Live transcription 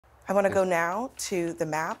I want to go now to the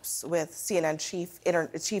maps with CNN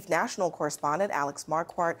Chief National Correspondent Alex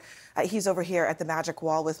Marquardt. He's over here at the Magic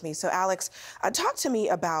Wall with me. So, Alex, talk to me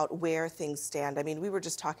about where things stand. I mean, we were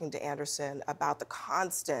just talking to Anderson about the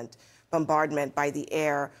constant bombardment by the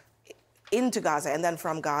air into Gaza and then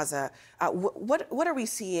from Gaza. What are we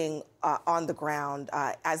seeing on the ground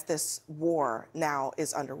as this war now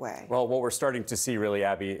is underway? Well, what we're starting to see, really,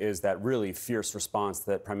 Abby, is that really fierce response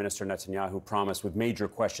that Prime Minister Netanyahu promised, with major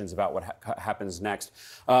questions about what happens next.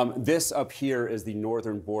 This up here is the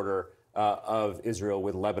northern border of Israel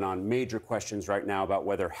with Lebanon. Major questions right now about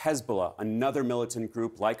whether Hezbollah, another militant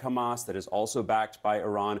group like Hamas that is also backed by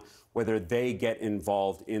Iran, whether they get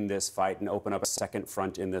involved in this fight and open up a second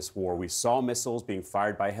front in this war. We saw missiles being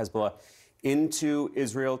fired by Hezbollah into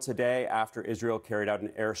Israel today after Israel carried out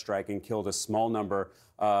an airstrike and killed a small number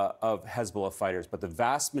of Hezbollah fighters. But the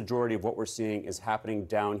vast majority of what we're seeing is happening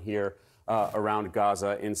down here around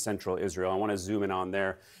Gaza in central Israel. I want to zoom in on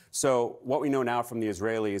there. So what we know now from the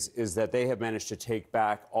Israelis is that they have managed to take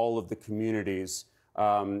back all of the communities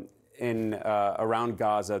around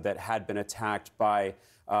Gaza that had been attacked by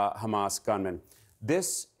Hamas gunmen.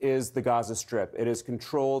 This is the Gaza Strip. It is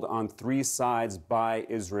controlled on three sides by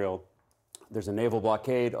Israel. There's a naval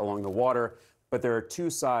blockade along the water, but there are two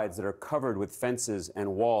sides that are covered with fences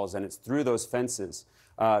and walls, and it's through those fences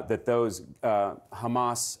that those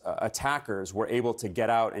Hamas attackers were able to get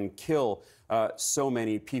out and kill so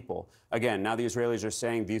many people. Again, now the Israelis are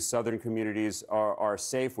saying these southern communities are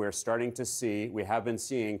safe. We're starting to see, we have been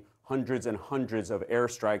seeing hundreds and hundreds of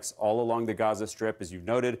airstrikes all along the Gaza Strip. As you've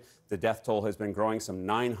noted, the death toll has been growing. Some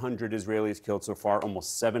 900 Israelis killed so far,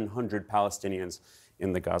 almost 700 Palestinians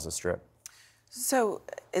in the Gaza Strip. So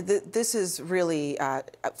this is really,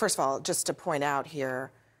 first of all, just to point out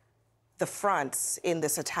here, the fronts in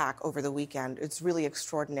this attack over the weekend, it's really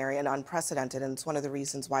extraordinary and unprecedented, and it's one of the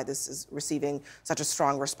reasons why this is receiving such a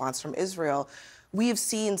strong response from Israel. We have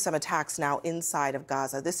seen some attacks now inside of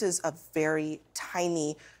Gaza. This is a very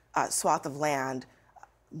tiny swath of land,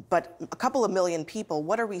 but a couple of million people.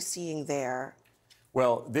 What are we seeing there?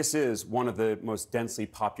 Well, this is one of the most densely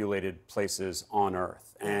populated places on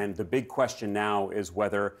Earth. And the big question now is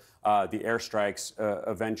whether the airstrikes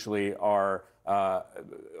eventually are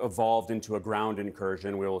evolved into a ground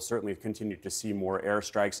incursion. We will certainly continue to see more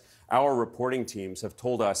airstrikes. Our reporting teams have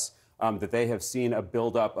told us that they have seen a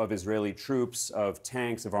buildup of Israeli troops, of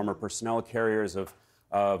tanks, of armored personnel carriers,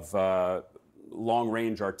 of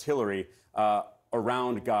long-range artillery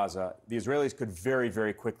around Gaza. The Israelis could very,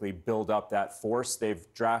 very quickly build up that force. They've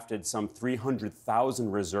drafted some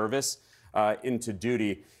 300,000 reservists into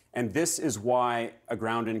duty. And this is why a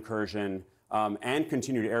ground incursion and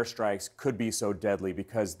continued airstrikes could be so deadly,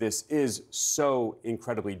 because this is so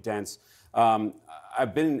incredibly dense.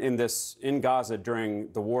 I've been in Gaza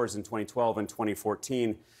during the wars in 2012 and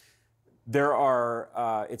 2014. There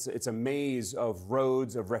are, it's a maze of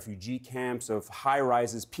roads, of refugee camps, of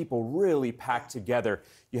high-rises, people really packed together.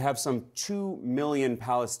 You have some 2 million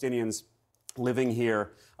Palestinians living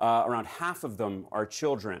here. Around half of them are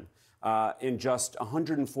children in just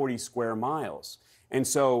 140 square miles. And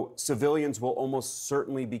so civilians will almost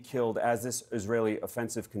certainly be killed as this Israeli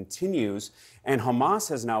offensive continues. And Hamas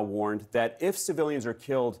has now warned that if civilians are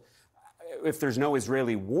killed, if there's no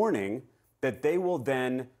Israeli warning, that they will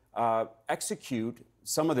then execute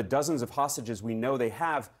some of the dozens of hostages we know they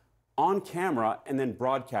have on camera and then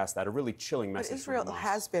broadcast that, a really chilling message. But Israel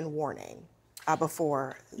has been warning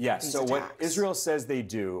before yes, these so attacks. What Israel says they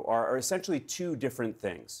do are essentially two different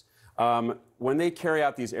things. When they carry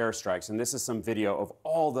out these airstrikes, and this is some video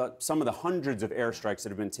of some of the hundreds of airstrikes that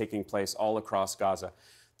have been taking place all across Gaza,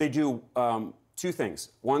 they do two things.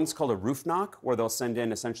 One's called a roof knock, where they'll send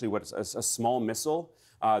in essentially what is a small missile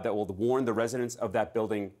that will warn the residents of that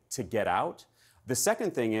building to get out. The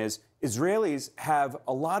second thing is Israelis have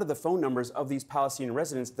a lot of the phone numbers of these Palestinian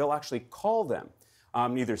residents. They'll actually call them,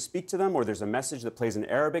 either speak to them, or there's a message that plays in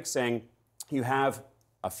Arabic saying, you have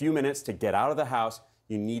a few minutes to get out of the house.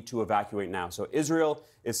 You need to evacuate now. So Israel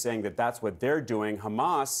is saying that that's what they're doing.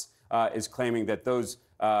 Hamas is claiming that those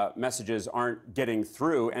messages aren't getting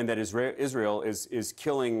through and that Israel is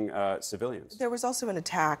killing civilians. There was also an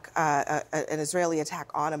attack, an Israeli attack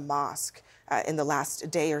on a mosque in the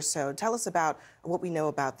last day or so. Tell us about what we know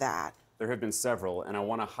about that. There have been several, and I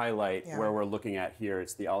want to highlight where we're looking at here.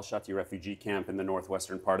 It's the Al-Shati refugee camp in the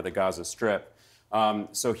northwestern part of the Gaza Strip.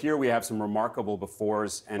 So here we have some remarkable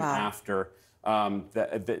befores and after.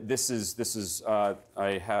 This is the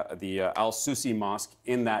Al-Susi Mosque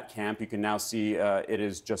in that camp. You can now see it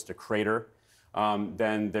is just a crater.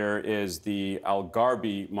 Then there is the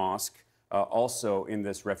Al-Garbi Mosque, also in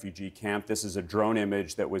this refugee camp. This is a drone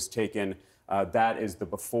image that was taken. That is the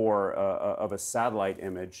before of a satellite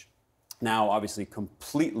image. Now, obviously,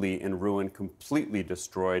 completely in ruin, completely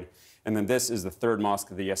destroyed. And then this is the third mosque,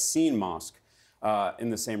 the Yassin Mosque, in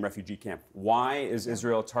the same refugee camp. Why is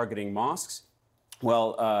Israel targeting mosques?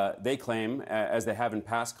 Well, they claim, as they have in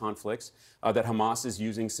past conflicts, that Hamas is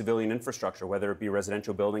using civilian infrastructure, whether it be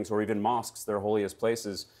residential buildings or even mosques, their holiest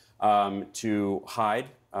places, to hide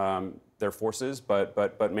their forces,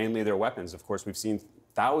 but mainly their weapons. Of course, we've seen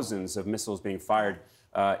thousands of missiles being fired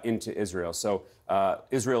into Israel. So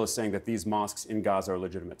Israel is saying that these mosques in Gaza are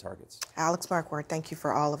legitimate targets. Alex Marquardt, thank you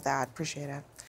for all of that. Appreciate it.